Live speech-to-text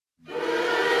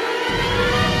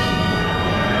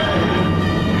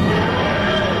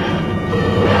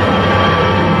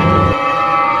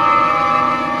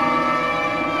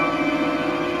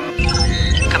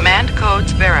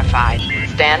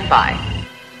identify.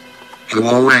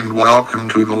 Hello and welcome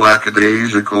to the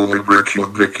Lackadaisical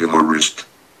Librocubicularist.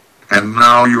 And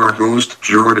now your host,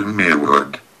 Jordan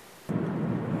Maywood.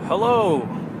 Hello.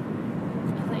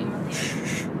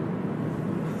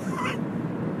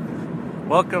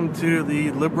 Welcome to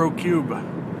the Librocube.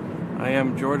 I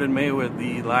am Jordan Maywood,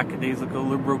 the Lackadaisical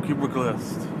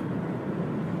Librocubicalist.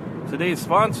 Today's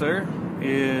sponsor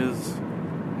is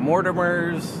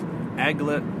Mortimer's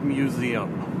Aglet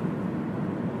Museum.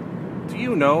 Do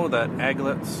you know that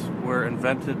aglets were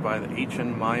invented by the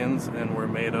ancient Mayans and were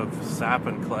made of sap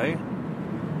and clay?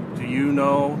 Do you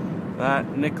know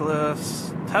that Nikola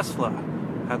Tesla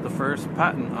had the first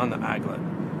patent on the aglet?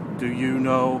 Do you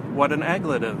know what an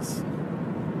aglet is?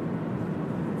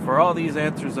 For all these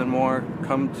answers and more,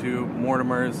 come to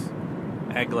Mortimer's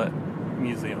Aglet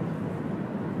Museum.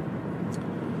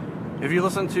 If you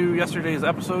listened to yesterday's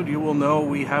episode, you will know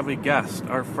we have a guest,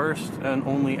 our first and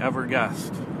only ever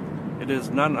guest. It is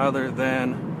none other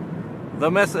than the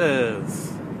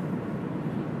Mrs.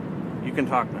 You can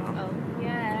talk now. Oh,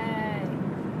 yay.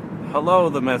 Hello,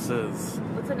 the Mrs.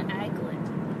 What's an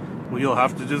aglet? Well, you'll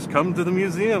have to just come to the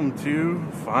museum to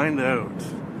find out.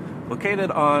 Located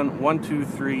on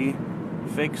 123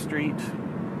 Fake Street,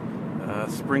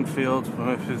 Springfield. Is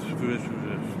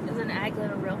an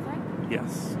aglet a real thing?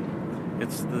 Yes.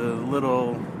 It's the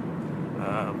little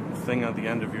thing on the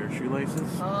end of your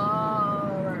shoelaces.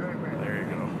 Oh, right. There you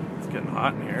go. It's getting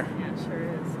hot in here. Yeah, it sure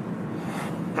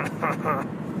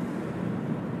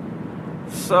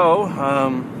is. So,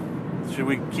 should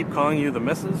we keep calling you the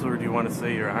Mrs., or do you want to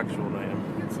say your actual name?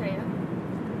 You can say it.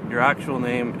 Your actual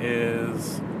name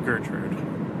is Gertrude.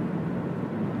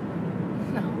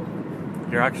 No.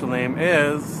 Your actual name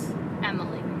is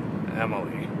Emily.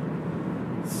 Emily.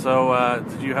 So,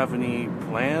 did you have any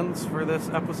plans for this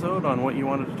episode on what you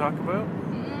wanted to talk about?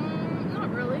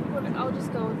 Not really. I'll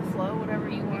just go with the flow, whatever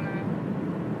you want to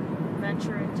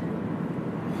venture into.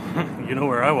 You know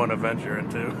where I want to venture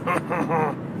into.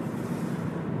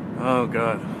 Oh,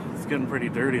 God. It's getting pretty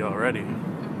dirty already.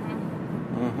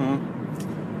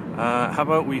 How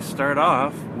about we start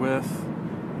off with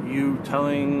you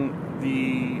telling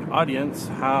the audience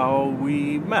how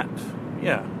we met?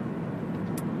 Yeah.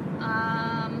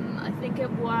 I think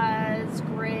it was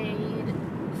grade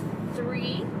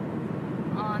 3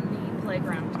 on the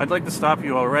playground. I'd like to stop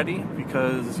you already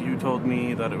because you told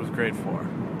me that it was grade 4.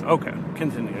 Okay,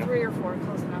 continue. 3 or 4,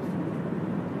 close enough.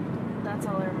 That's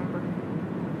all I remember.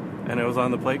 And it was on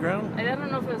the playground? I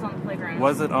don't know if it was on the playground.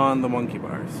 Was it on the monkey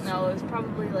bars? No, it was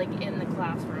probably like in the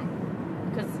classroom.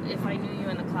 Because if I knew you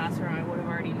in the classroom, I would have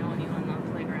already known you on the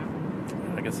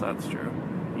playground. I guess that's true.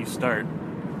 You start.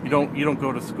 You don't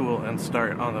go to school and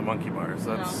start on the monkey bars.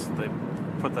 That's No. They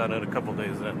put that in a couple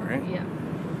days in, right? Yeah.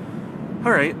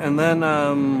 All right, and then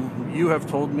you have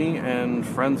told me, and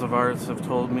friends of ours have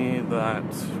told me that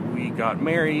we got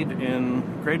married in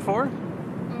grade 4?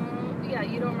 Yeah,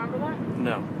 you don't remember that?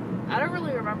 No. I don't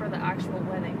really remember the actual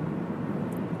wedding.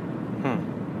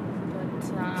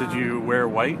 But, Did you wear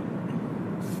white?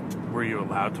 Were you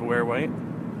allowed to wear white?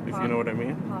 If you know what I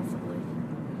mean? Possibly.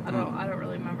 I don't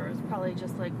really remember. It was probably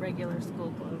just like regular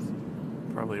school clothes.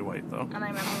 Probably white, though. And I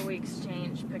remember we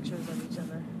exchanged pictures of each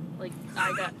other. Like,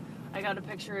 I got a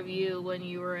picture of you when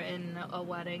you were in a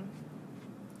wedding.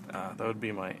 That would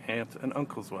be my aunt and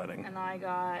uncle's wedding. And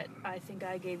I think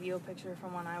I gave you a picture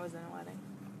from when I was in a wedding.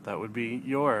 That would be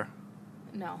your...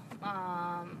 No.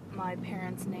 My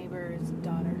parents' neighbor's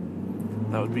daughter.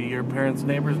 That would be your parents'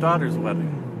 neighbor's daughter's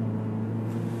wedding.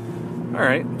 All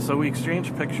right, so we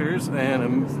exchanged pictures,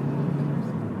 and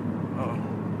oh,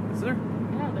 is there?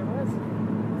 Yeah, there was.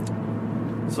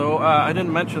 So I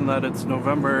didn't mention that it's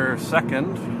November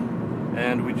 2nd,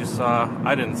 and we just saw.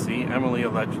 I didn't see. Emily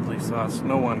allegedly saw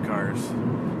snow on cars,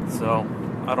 so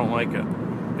I don't like it.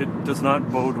 It does not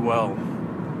bode well.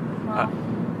 Well,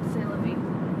 c'est la vie.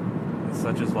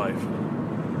 Such is life.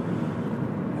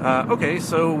 Okay,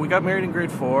 so we got married in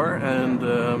grade 4 and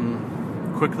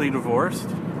quickly divorced.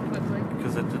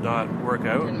 Because it did not work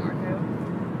out. Didn't work out.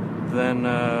 Then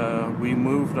we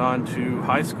moved on to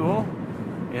high school,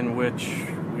 in which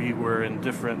we were in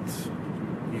different,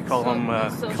 you call them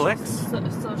cliques?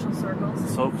 Social circles.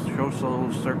 Social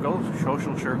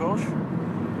circles.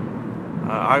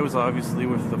 I was obviously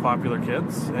with the popular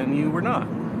kids, and you were not.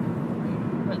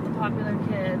 But the popular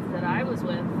kids that I was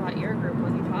with thought your group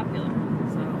wasn't popular.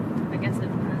 So I guess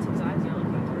it depends whose eyes you're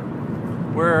looking through.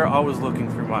 We're always looking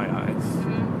through my eyes.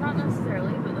 Not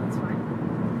necessarily, but that's fine.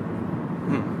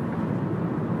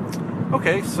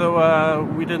 Okay, so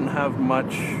we didn't have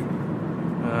much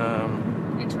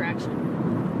interaction.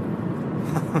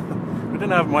 We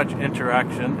didn't have much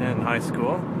interaction in high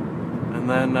school. And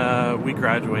then we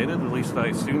graduated. At least I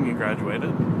assume you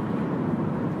graduated.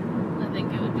 I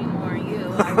think it would be more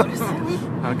you, I would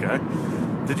assume. Okay.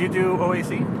 Did you do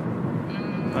OAC?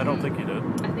 I don't think you did.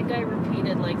 I think I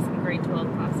repeated like some grade 12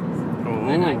 classes. Oh.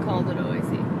 And I called it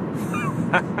OAC.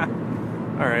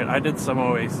 All right, I did some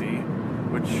OAC,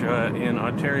 which in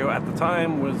Ontario at the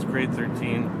time was grade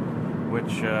 13,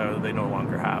 which they no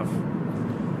longer have.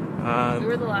 You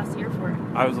were the last year for it.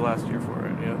 I was the last year for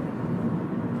it, yeah.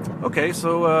 Okay,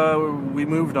 so we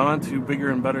moved on to bigger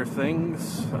and better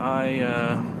things. I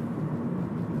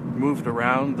moved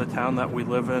around the town that we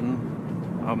live in.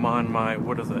 I'm on my,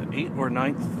 8th or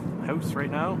 9th house right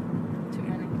now? Too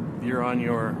many. You're on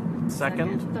your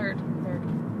second? Third.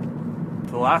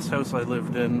 The last house I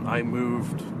lived in, I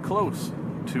moved close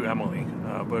to Emily,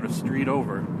 about a street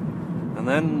over. And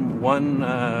then one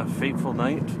fateful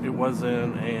night, it was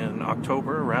in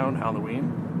October, around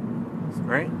Halloween,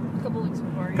 right? A couple weeks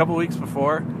before. A couple weeks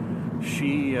before,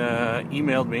 she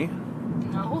emailed me.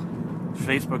 No.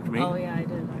 Facebooked me. Oh yeah, I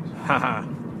did actually. Haha.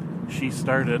 She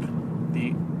started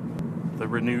the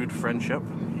renewed friendship,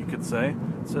 you could say.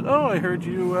 Said, "Oh, I heard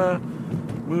you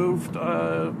moved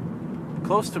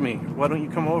close to me. Why don't you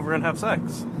come over and have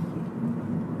sex?"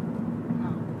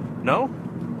 No. No?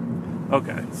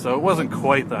 Okay, so it wasn't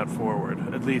quite that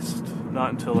forward. At least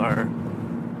not until our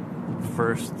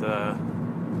first, I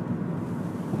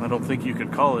don't think you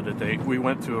could call it a date. We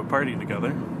went to a party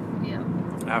together. Yeah.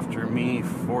 After me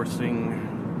forcing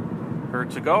her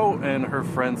to go and her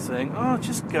friends saying, "Oh,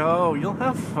 just go. You'll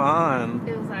have fun."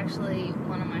 It was actually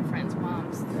one of my friend's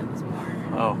moms that was more.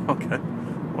 Oh, okay.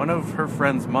 One of her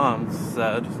friend's moms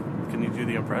said, can you do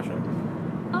the impression?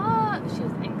 She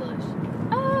was English.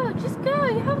 Oh, just go.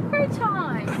 You have a great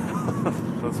time.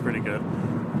 That's pretty good.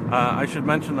 I should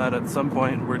mention that at some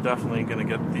point we're definitely going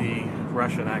to get the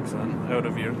Russian accent out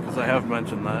of you, because I have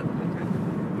mentioned that. Okay.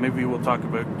 Maybe we'll talk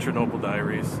about Chernobyl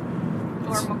Diaries.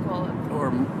 Or Makola.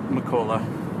 Or Makola.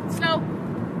 Snow.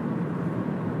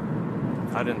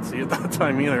 I didn't see it that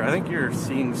time either. I think you're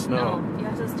seeing snow. No, you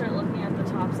have to start looking at the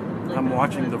tops of the... Like I'm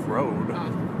watching the road.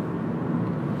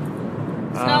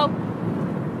 Snow.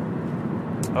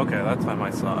 Okay, that time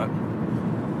I saw it.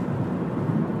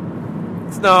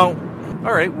 Snow.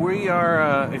 All right, we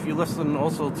are, if you listen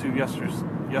also to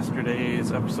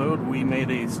yesterday's episode, we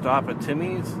made a stop at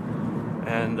Timmy's.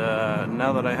 And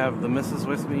now that I have the missus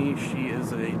with me, she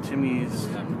is a Timmy's...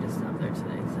 We don't need to stop there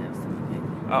today because I have stomach ache.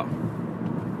 Oh.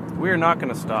 We're not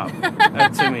going to stop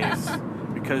at Timmy's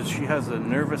because she has a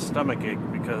nervous stomach ache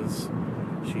because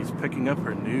she's picking up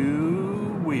her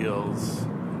new wheels.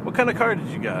 What kind of car did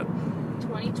you get?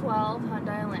 2012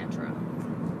 Hyundai Elantra.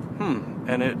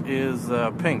 And it is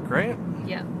pink, right?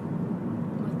 Yeah.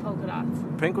 With polka dots.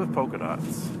 Pink with polka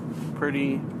dots.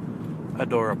 Pretty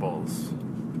adorables.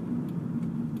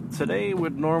 Today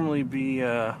would normally be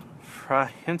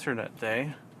Internet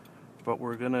Day, but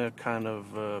we're going to kind of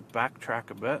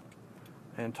backtrack a bit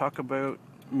and talk about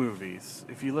movies.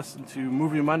 If you listen to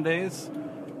Movie Mondays,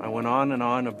 I went on and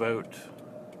on about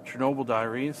Chernobyl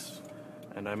Diaries,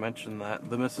 and I mentioned that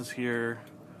the missus here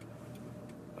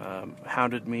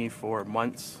hounded me for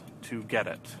months to get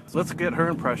it. So let's get her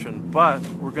impression, but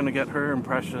we're going to get her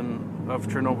impression of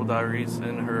Chernobyl Diaries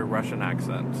in her Russian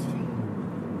accent.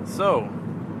 So...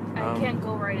 I can't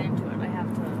go right into it. I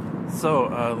have to... So,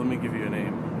 let me give you a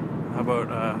name. How about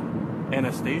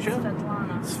Anastasia?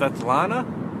 Svetlana. Svetlana?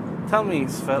 Tell me,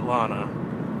 Svetlana,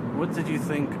 what did you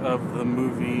think of the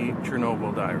movie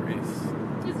Chernobyl Diaries?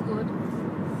 It's good.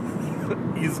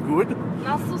 It's good?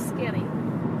 Not so scary.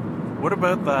 What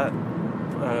about that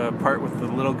part with the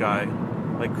little guy,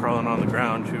 like, crawling on the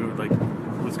ground, who, like,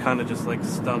 was kind of just, like,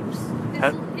 stumps?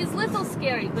 It's little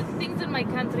scary, but things in my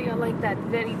country are like that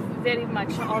very, very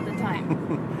much all the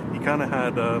time. He kind of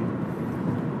had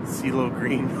CeeLo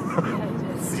Green. Yeah, he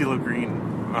did. CeeLo Green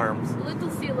arms. Little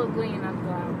CeeLo Green on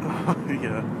ground.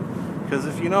 Yeah. Because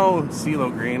if you know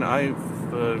CeeLo Green, I've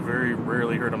very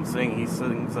rarely heard him sing. He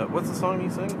sings, what's the song he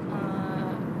sings?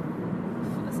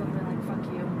 Something like Fuck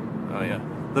You. Oh, yeah.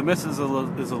 The Miss is a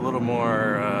little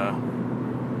more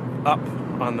up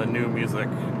on the new music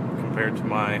compared to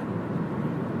my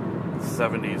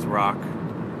 70s rock.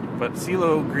 But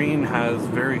CeeLo Green has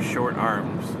very short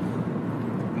arms,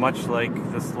 much like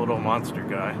this little monster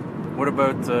guy. What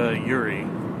about Yuri?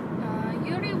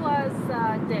 Yuri was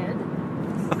dead.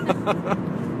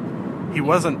 He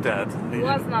wasn't dead. He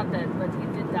was not dead, but he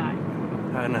did die.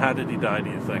 And how did he die, do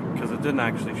you think? Because it didn't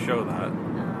actually show that.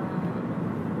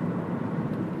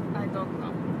 I don't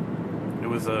know. It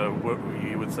was what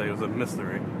you would say, it was a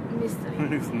mystery. Mystery.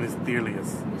 It was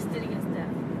mysterious. Mysterious death.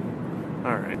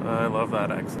 Alright, I love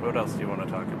that accent. What else do you want to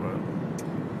talk about?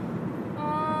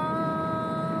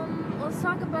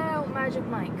 talk about Magic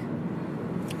Mike.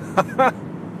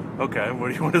 Okay, what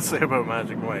do you want to say about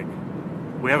Magic Mike?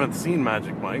 We haven't seen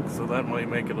Magic Mike, so that might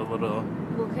make it a little...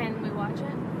 Well, can we watch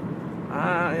it?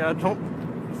 I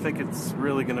don't think it's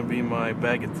really going to be my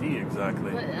bag of tea,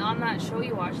 exactly. But on that show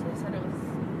you watched, they said it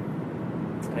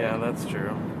was... Yeah, that's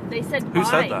true. They said Who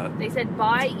said that? They said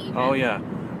bye, even. Oh, yeah.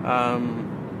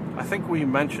 I think we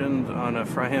mentioned on a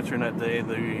Fry Internet Day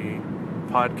the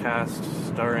podcast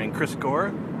starring Chris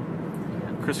Gore.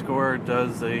 Yeah. Chris Gore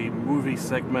does a movie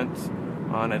segment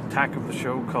on Attack of the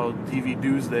Show called TV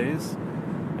Tuesdays,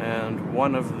 and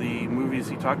one of the movies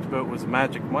he talked about was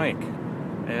Magic Mike,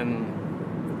 and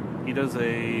he does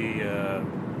a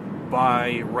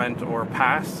buy, rent, or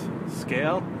pass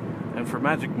scale, and for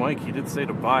Magic Mike he did say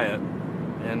to buy it,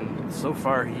 and so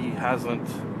far he hasn't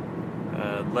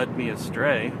led me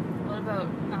astray. What about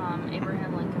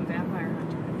Abraham Lincoln Vampire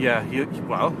Hunter? Yeah,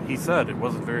 he said it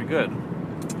wasn't very good.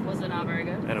 Was it not very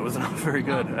good? And it was not very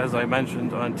good, as I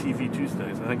mentioned on TV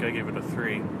Tuesdays. I think I gave it a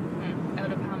 3.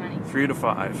 Out of how many? 3 to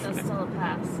 5. That's still a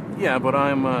pass. Yeah, but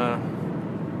I'm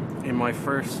in my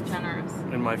first Generous.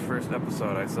 in my first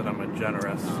episode I said I'm a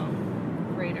generous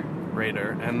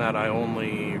rater, and that I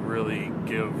only really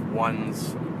give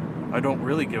ones. I don't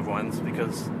really give ones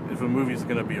because if a movie's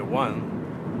going to be a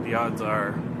 1, the odds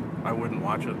are I wouldn't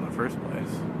watch it in the first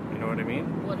place. You know what I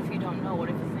mean? What if you don't know? What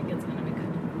if you think it's going to be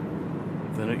good?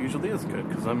 Then it usually is good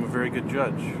because I'm a very good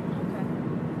judge. Okay.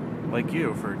 Like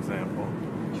you, for example.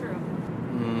 True.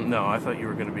 No, I thought you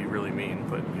were going to be really mean,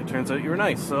 but it turns out you were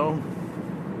nice, so...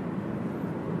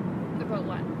 About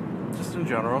what? Just in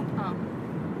general. Oh.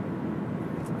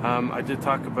 I did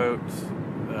talk about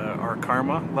our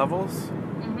karma levels.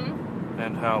 Mm-hmm.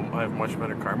 And how I have much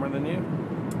better karma than you.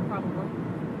 Probably.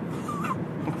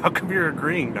 How come you're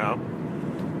agreeing now?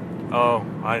 Oh,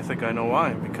 I think I know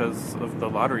why. Because of the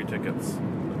lottery tickets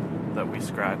that we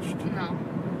scratched. No.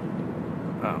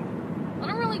 Oh. I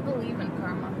don't really believe in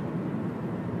karma.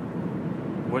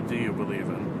 What do you believe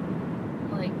in?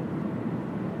 Like,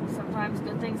 sometimes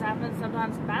good things happen,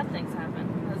 sometimes bad things happen.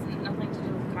 It has nothing to do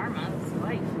with karma. It's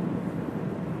life.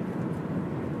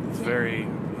 It's very,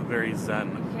 very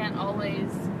zen. You can't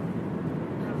always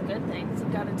have good things.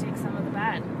 You've got to take some of the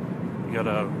bad. You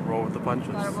gotta roll with the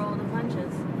punches. Got to roll with the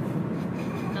punches.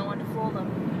 No one to fool them.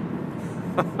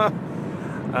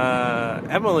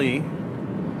 Emily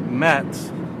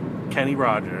met Kenny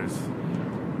Rogers.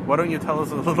 Why don't you tell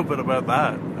us a little bit about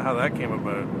that? How that came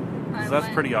about? Because that's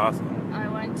pretty awesome. I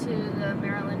went to the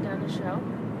Marilyn Dennis show,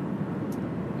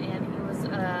 and he was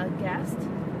a guest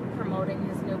promoting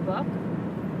his new book.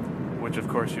 Which, of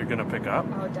course, you're going to pick up.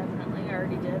 Oh, definitely. I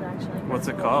already did, actually. What's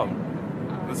it called?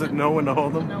 Is it No One to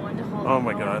Hold Them? No One to Hold Them. Oh,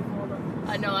 my God.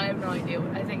 No, I have no idea.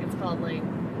 I think it's called, like...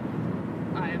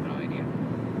 I have no idea.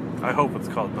 I hope it's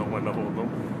called No One to Hold Them.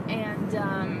 And,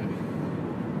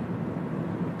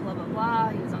 blah, blah, blah.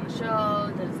 He was on the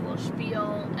show, did his little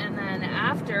spiel. And then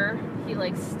after, he,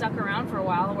 like, stuck around for a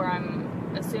while, where I'm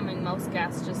assuming most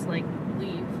guests just, like,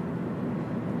 leave.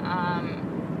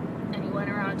 And he went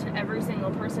around to every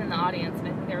single person in the audience, and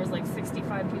I think there was like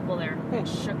 65 people there, and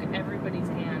shook everybody's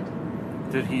hand.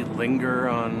 Did he linger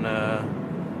on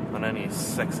any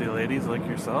sexy ladies like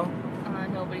yourself?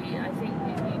 Nobody. I think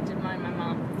he did mind my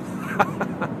mom.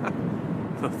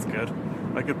 That's good.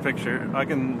 I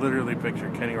can literally picture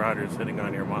Kenny Rogers hitting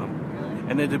on your mom.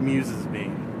 Really? And it amuses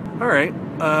me. Alright.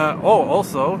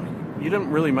 Also, you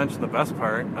didn't really mention the best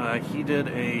part. He did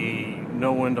a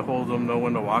No One to Hold Them, No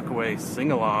One to Walk Away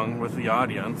sing-along with the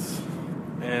audience.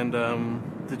 And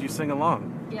did you sing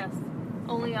along? Yes.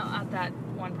 Only at that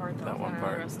one part, though. That one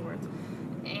part. The rest of the words.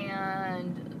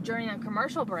 And during the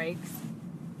commercial breaks...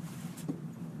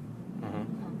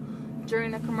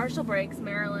 During the commercial breaks,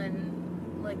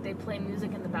 Marilyn, like, they play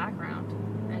music in the background.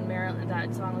 And Marilyn,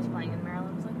 that song was playing, and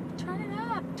Marilyn was like, turn it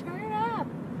up, turn it up.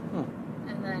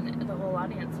 And then the whole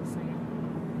audience was singing.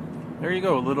 There you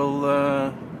go, a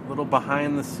little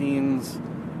behind the scenes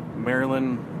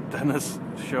Marilyn Dennis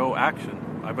show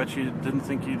action. I bet you didn't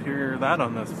think you'd hear that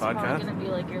on this podcast. It's probably going to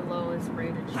be like your lowest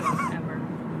rated show ever.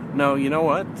 No, you know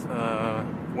what?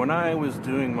 When I was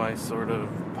doing my sort of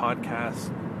podcast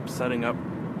setting up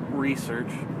research,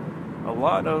 a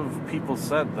lot of people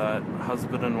said that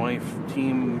husband and wife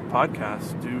team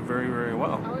podcasts do very, very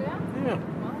well. Oh, yeah? Yeah.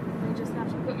 Well, I just have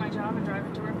to quit my job and drive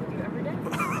into work with you every day.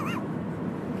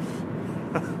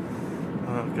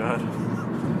 Oh, God.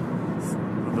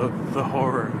 The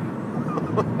horror.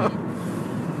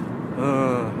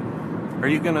 Are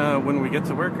you gonna, when we get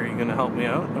to work, are you gonna help me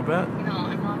out a bit? No,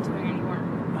 I'm not doing any work.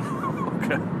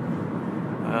 Okay.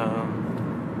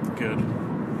 Good.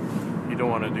 You don't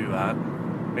want to do that.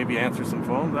 maybe answer some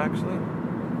phones, actually.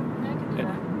 I can do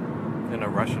that. In a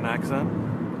Russian accent.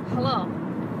 Hello.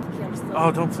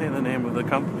 Oh, don't say the name of the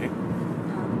company.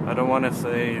 I don't want to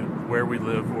say where we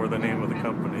live or the name of the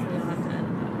company. So you'll have to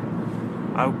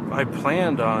edit that. I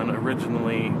planned on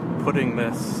originally putting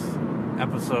this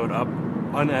episode up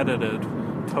unedited,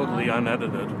 totally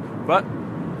unedited, but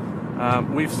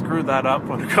we've screwed that up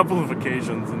on a couple of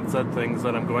occasions and said things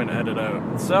that I'm going to edit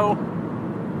out. So,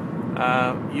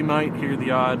 you might hear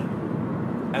the odd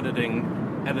editing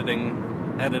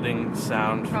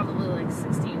sound. Probably like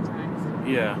 16 times.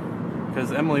 Yeah,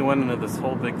 because Emily went into this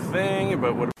whole big thing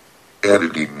about what...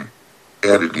 Editing.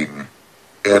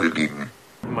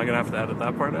 Am I going to have to edit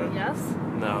that part out? Yes?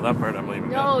 No, that part I'm leaving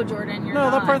No, out. Jordan, you're No,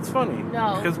 not. that part's funny.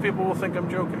 No. Because people will think I'm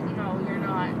joking. No, you're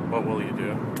not. What will you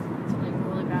do? It's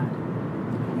really bad.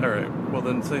 Alright, well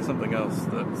then say something else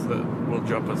that will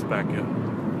jump us back in. I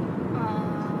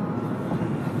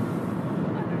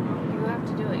don't know. You have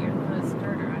to do it. You're the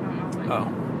starter. I don't know. Oh.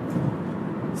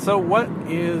 So what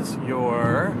is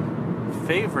your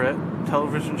favorite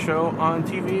television show on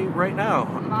TV right now?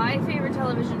 My favorite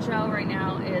television show right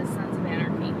now is Sons of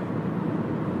Anarchy.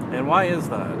 And why is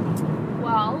that?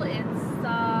 Well, it's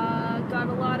got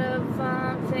a lot of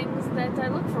things that I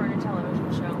look for in a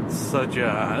television show. Such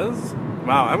as?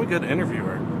 Wow, I'm a good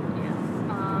interviewer. Yes.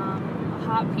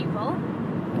 Hot people,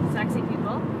 sexy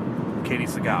people. Katie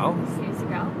Segal.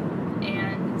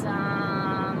 And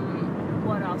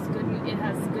what else? It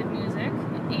has good music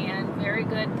and very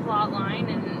good plot line.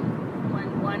 And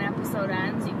when one episode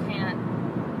ends, you can't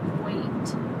wait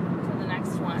for the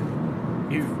next one.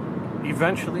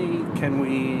 Eventually, can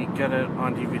we get it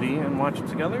on DVD and watch it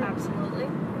together? Absolutely.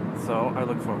 So I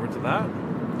look forward to that.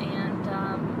 And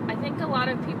I think a lot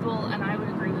of people, and I would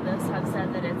agree with this, have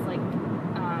said that it's like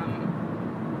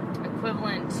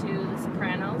equivalent to The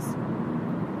Sopranos,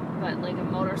 but like a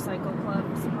motorcycle club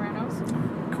Sopranos.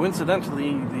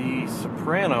 Coincidentally, The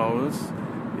Sopranos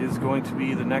is going to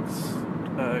be the next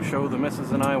show the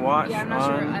missus and I watch. Yeah, I'm not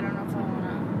sure. I don't know if I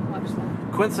want to watch that.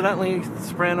 Coincidentally, The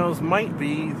Sopranos might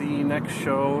be the next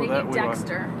show that we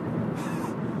Dexter. watch.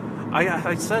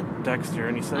 I said Dexter,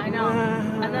 and he said... I know.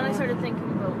 And then I started thinking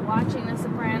about watching The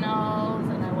Sopranos,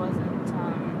 and I wasn't...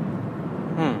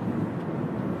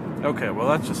 Okay, well,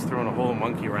 that's just throwing a whole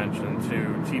monkey wrench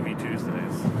into TV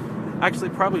Tuesdays. Actually,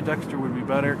 probably Dexter would be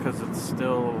better, because it's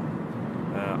still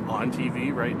on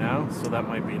TV right now, so that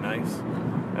might be nice.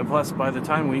 And plus, by the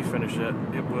time we finish it,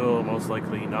 it will most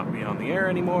likely not be on the air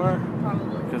anymore.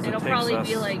 Probably. It'll probably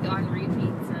be like on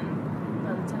repeats and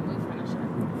by the time we finish it.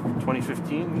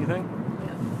 2015, you think?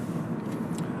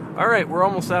 Yeah. Alright, we're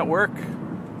almost at work.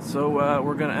 So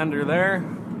we're going to end her there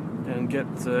and get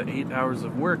 8 hours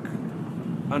of work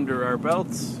under our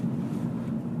belts.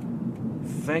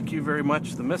 Thank you very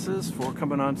much, the missus, for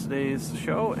coming on today's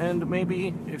show. And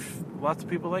maybe if lots of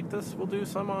people like this, we'll do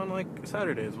some on like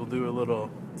Saturdays. We'll do a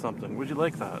little something. Would you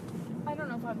like that? I don't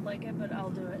know if I'd like it, but I'll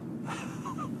do it.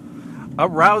 A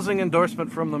rousing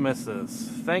endorsement from the missus.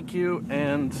 Thank you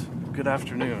and good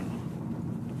afternoon.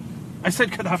 I said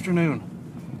good afternoon.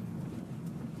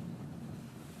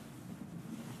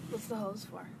 What's the hose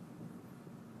for?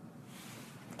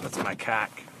 That's my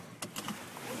cack.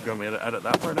 You want me to edit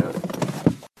that part out?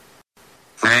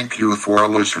 Thank you for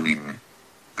listening.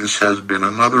 This has been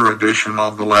another edition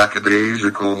of the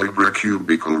Lackadaisical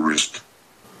Librocubicularist.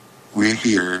 We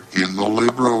here in the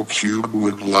Librocube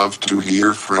would love to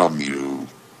hear from you.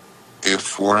 If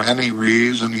for any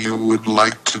reason you would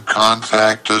like to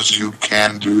contact us, you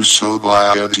can do so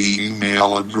via the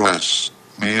email address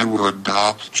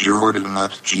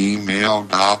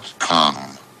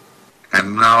maywood.jordan@gmail.com.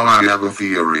 And now I have a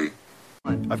theory.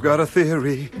 I've got a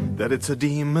theory that it's a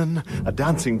demon, a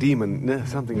dancing demon. No,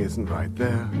 something isn't right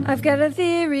there. I've got a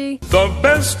theory. The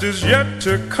best is yet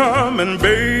to come, and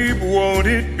babe, won't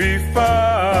it be fine?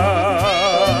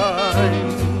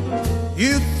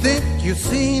 You think you've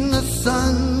seen the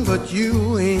sun, but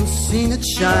you ain't seen it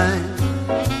shine.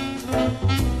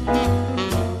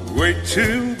 Wait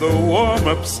till the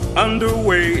warm-up's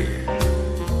underway.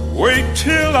 Wait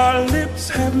till our lips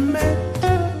have met.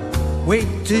 Wait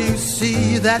till you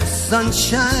see that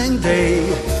sunshine day.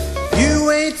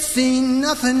 You ain't seen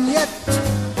nothing yet.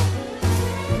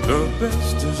 The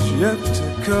best is yet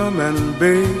to come, and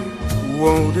babe,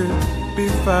 won't it be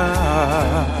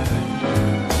fine?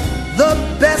 The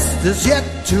best is yet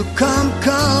to come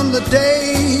the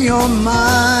day you're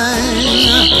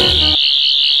mine.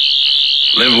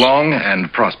 Live long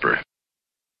and prosper.